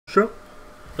Sure.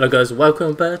 Hello guys,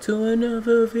 welcome back to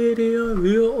another video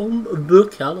here on the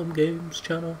Callum Games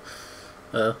channel.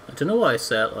 I don't know why I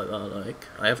say it like that, like,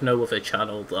 I have no other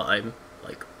channel that I'm,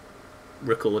 like,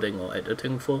 recording or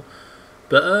editing for.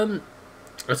 But,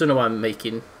 I don't know why I'm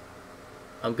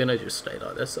gonna just stay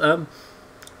like this.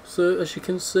 So as you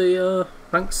can see,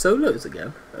 ranked solos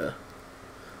again.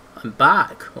 I'm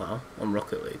back, well, on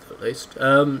Rocket League at least.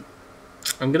 I'm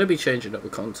gonna be changing up the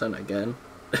content again.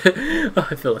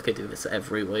 I feel like I do this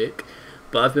every week,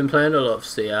 but I've been playing a lot of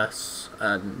CS,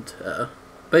 and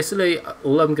basically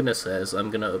all I'm gonna say is I'm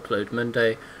gonna upload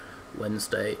Monday,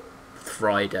 Wednesday,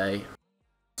 Friday,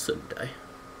 Sunday,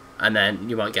 and then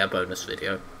you might get a bonus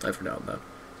video every now and then,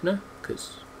 you know,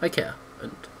 because I care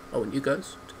and I want you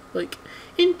guys to, like,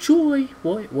 enjoy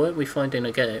what we find in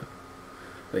a game.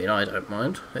 I mean, I don't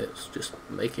mind, it's just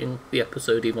making the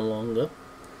episode even longer.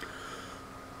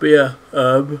 But yeah,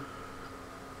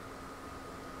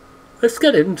 let's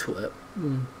get into it.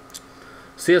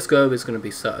 CSGO is going to be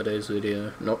Saturday's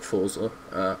video, not Forza.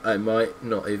 I might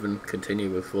not even continue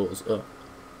with Forza.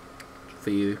 For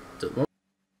you that want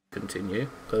to continue,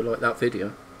 go like that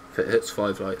video. If it hits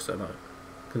 5 likes, I might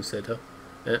consider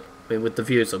it. I mean, with the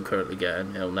views I'm currently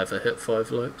getting, it'll never hit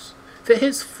 5 likes. If it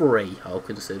hits 3, I'll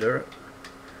consider it.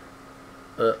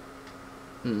 But,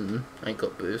 I ain't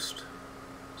got boost.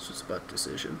 It's just a bad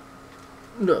decision.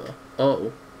 No.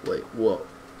 Oh, wait, what?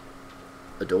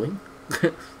 A doing?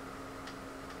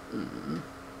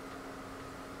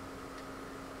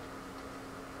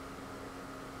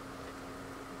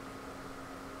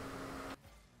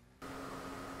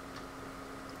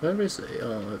 Where is he?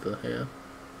 Oh, over here.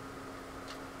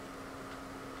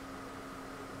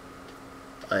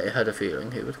 I had a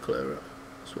feeling he would clear it.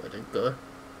 That's why I didn't go.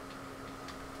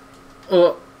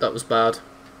 Oh, that was bad.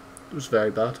 It was very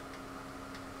bad.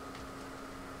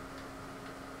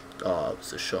 Oh, it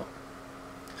was a shot.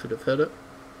 Should have hit it.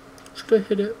 Should have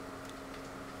hit it.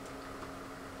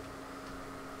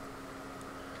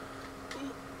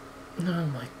 Oh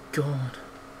my god.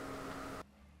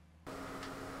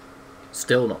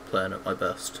 Still not playing at my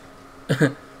best.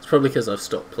 It's probably because I've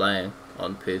stopped playing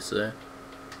on PC.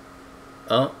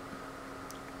 Oh,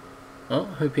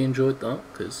 hope you enjoyed that,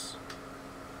 because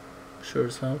sure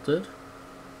as hell did.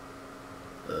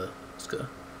 Let's go.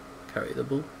 Carry the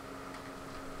ball.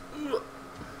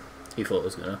 He thought I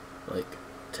was gonna, like,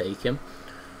 take him.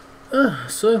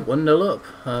 So 1-0 up.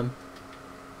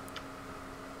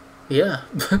 Yeah.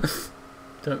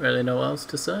 Don't really know what else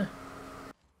to say.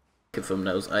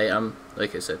 Thumbnails. I am,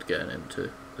 like I said, getting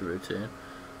into the routine.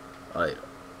 I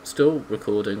still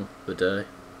recording the day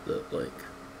that, like,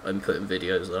 I'm putting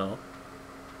videos out,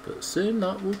 but soon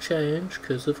that will change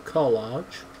because of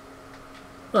collage.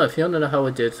 Well, if you want to know how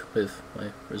I did with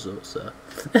my results there,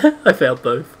 I failed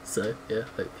both, so yeah,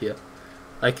 hope yeah,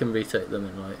 I can retake them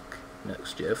in, like,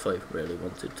 next year if I really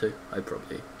wanted to.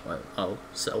 I'll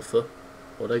sell for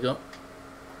what I got,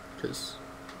 because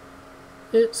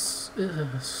it's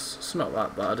not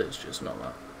that bad, it's just not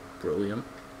that brilliant.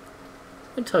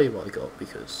 I can tell you what I got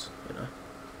because, you know,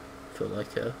 I feel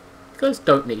like you guys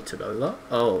don't need to know that.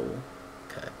 Oh,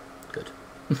 okay, good.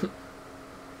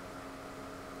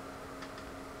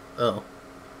 Oh,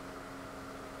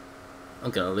 I'm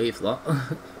gonna leave that.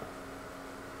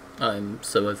 I'm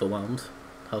so overwhelmed.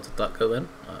 How did that go in?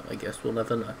 I guess we'll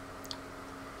never know.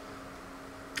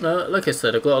 Like I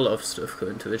said, I've got a lot of stuff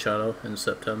coming to the channel in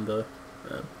September.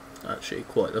 Actually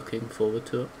quite looking forward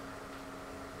to it.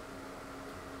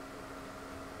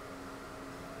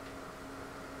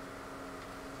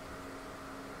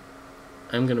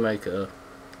 I'm gonna make a,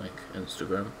 like,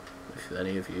 Instagram if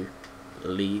any of you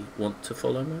want to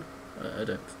follow me. I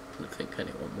don't think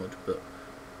anyone would, but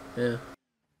yeah,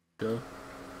 sure.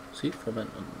 See,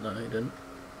 comment on. No, I didn't.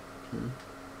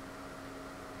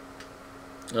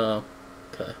 Oh,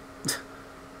 okay.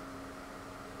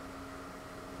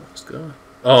 Let's go.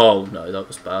 Oh no, that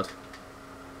was bad.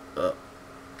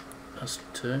 That's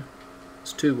 2.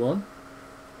 It's 2-1.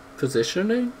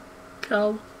 Positioning,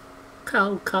 Cal.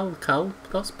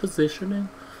 That's positioning.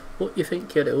 What you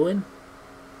think you're doing?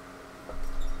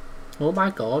 Oh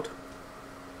my god.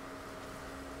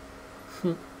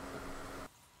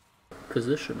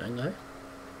 Positioning, eh?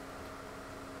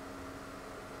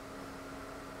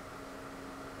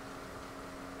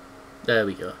 There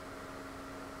we go.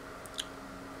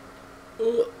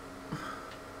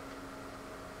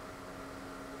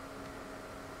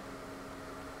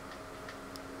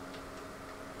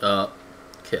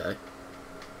 Okay.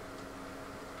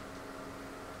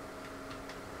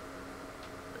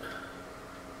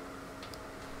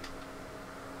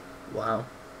 Wow.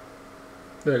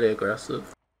 Really aggressive.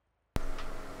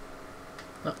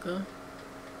 That guy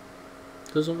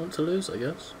doesn't want to lose, I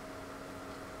guess.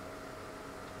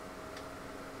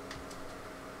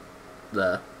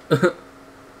 There.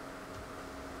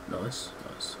 Nice,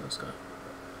 nice, let's go.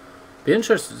 Be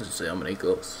interested to see how many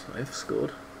goals I've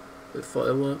scored with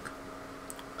Firework.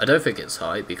 I don't think it's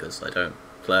high because I don't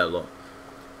play a lot.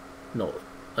 Not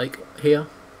like here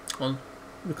on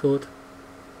record.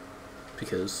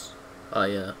 Because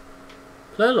I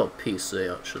play a lot of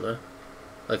PC actually.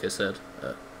 Like I said,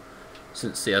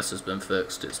 since CS has been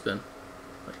fixed, it's been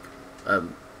like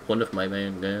one of my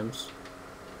main games.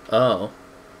 Oh,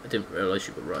 I didn't realise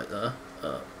you were right there.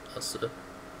 That's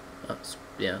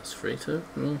yeah, it's free too.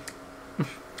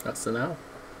 That's the now.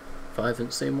 If I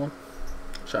haven't seen one,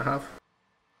 which I have.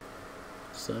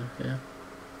 So yeah.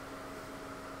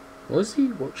 Was he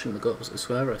watching the goals? I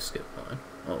swear I skipped mine.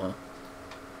 Oh well.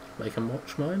 Make him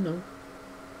watch mine though.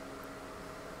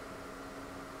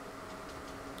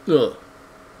 Ugh.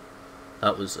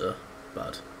 That was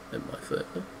bad in my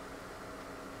favour.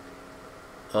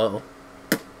 Oh.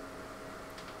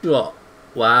 What?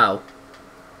 Wow.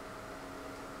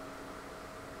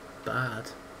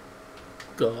 Bad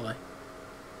guy.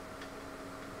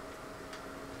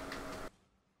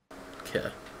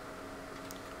 Okay.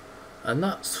 And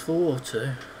that's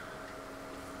 40.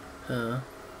 A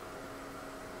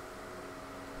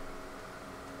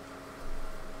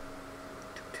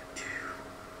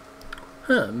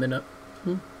minute.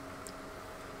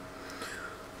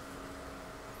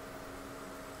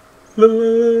 La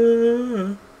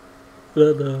la la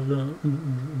la la.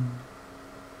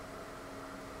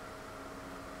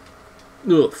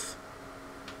 Oof.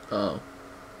 Oh.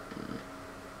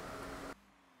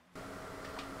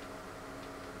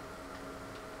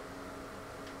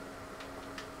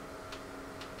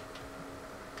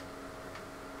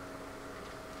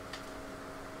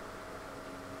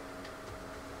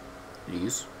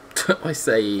 Ease. I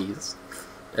say ease.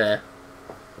 It's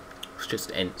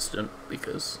just instant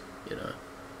because, you know,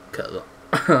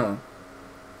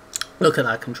 look at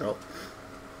that control.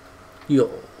 Yo,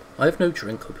 I have no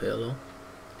drink up here though.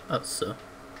 That's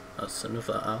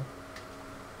another L.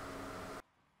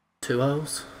 2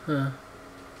 L's.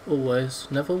 Always.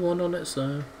 Never one on its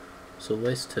own. It's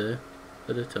always 2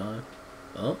 at a time.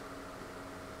 Oh.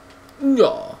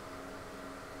 Yeah.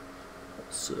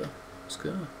 Let's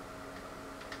go.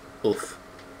 Oof.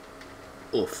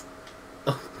 Oof.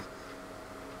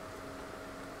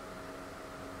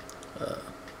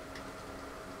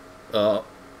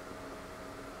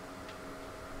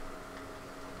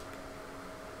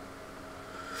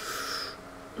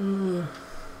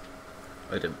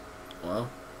 I didn't. Wow.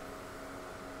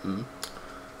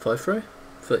 5-3.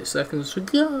 30 seconds to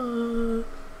go.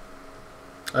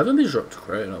 I haven't been dropped to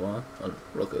crate in a while on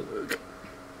Rocket League.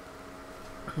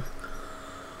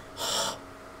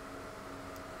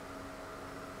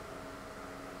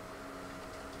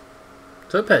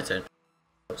 Don't pay attention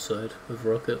outside of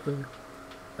Rocket League.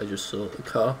 I just saw the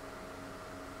car.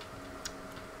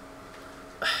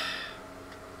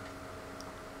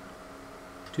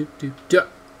 Do do do.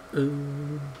 Do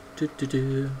do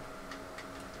do.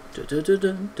 Do do do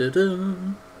do do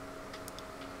do.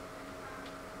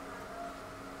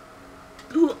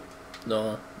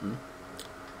 No.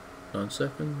 9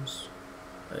 seconds.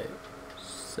 8,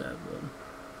 7,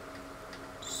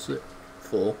 6,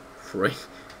 4, 3,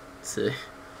 2.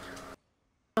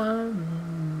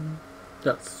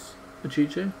 That's a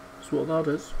GG. That's what that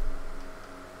is,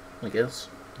 I guess.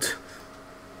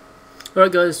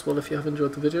 Alright guys, well if you have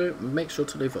enjoyed the video, make sure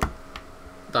to leave a...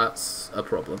 That's a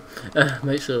problem.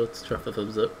 Make sure to drop a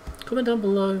thumbs up. Comment down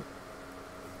below.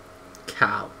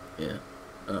 Cow. Yeah.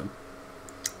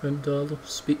 And I'll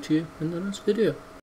speak to you in the next video.